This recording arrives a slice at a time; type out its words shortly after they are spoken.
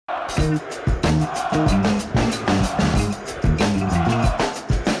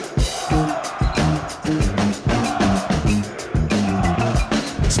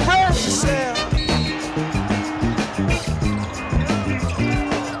Express yourself.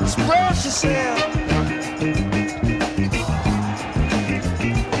 Express yourself.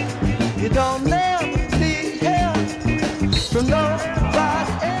 You don't never be held from nobody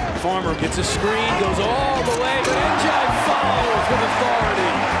else. Farmer gets a screen, goes all the way, but NJ follows with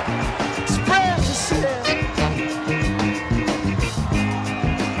authority. Express yourself.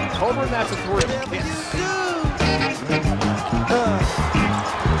 Over, and that's a three. Whatever Yes. you do,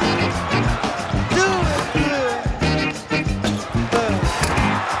 do it good.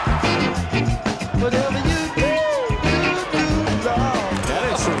 Whatever you do, Lord. That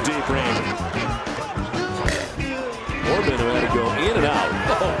is some deep range. Corbin who had to go in and out.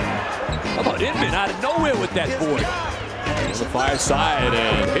 Oh, how about Inman out of nowhere with that board? On the far side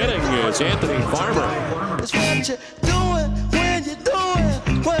and hitting is Anthony Farmer. It's what you're doing when you're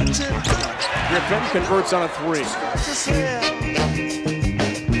doing what you do. Griffin converts on a three. Express yourself.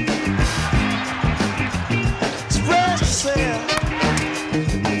 Express yourself.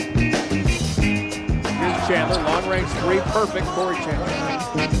 Here's Chandler, long range three, perfect. Corey Chandler.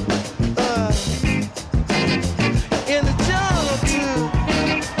 In the jungle too.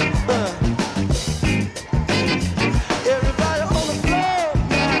 Everybody on the floor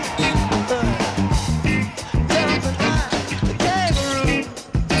now. Jumping like the kangaroo.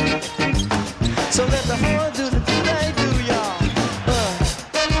 So let the horn do the thing do, y'all.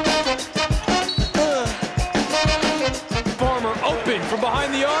 Farmer open from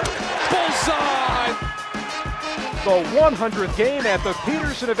behind the arc. Bullseye! The 100th game at the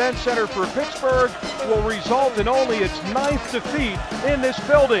Peterson Event Center for Pittsburgh will result in only its 9th defeat in this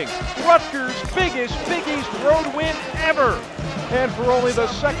building. Rutgers' biggest Big East road win ever. And for only the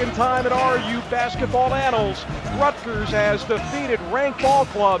second time in RU basketball annals, Rutgers has defeated ranked ball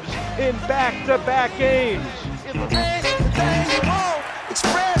clubs in back-to-back games. If the thing you want,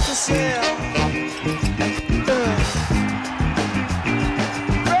 express yourself.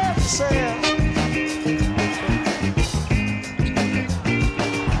 Express yourself.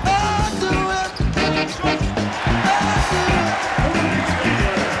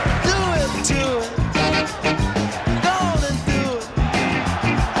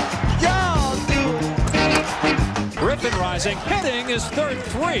 Rising, hitting his third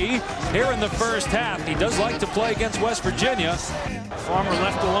three here in the first half. He does like to play against West Virginia. Farmer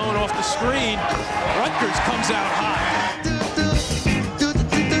left alone off the screen. Rutgers comes out high.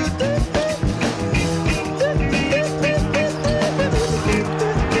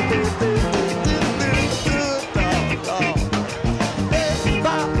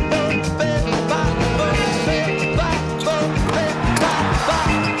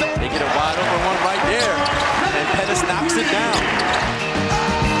 They get a wide open one right there. And Pettis knocks it down.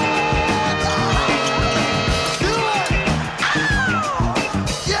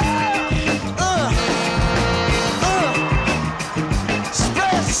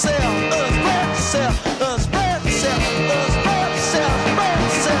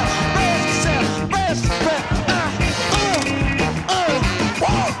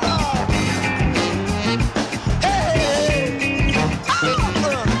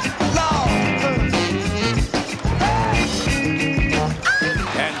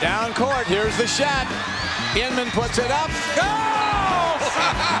 Here's the shot. Inman puts it up. Go!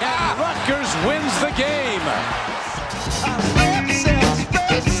 And Rutgers wins the game.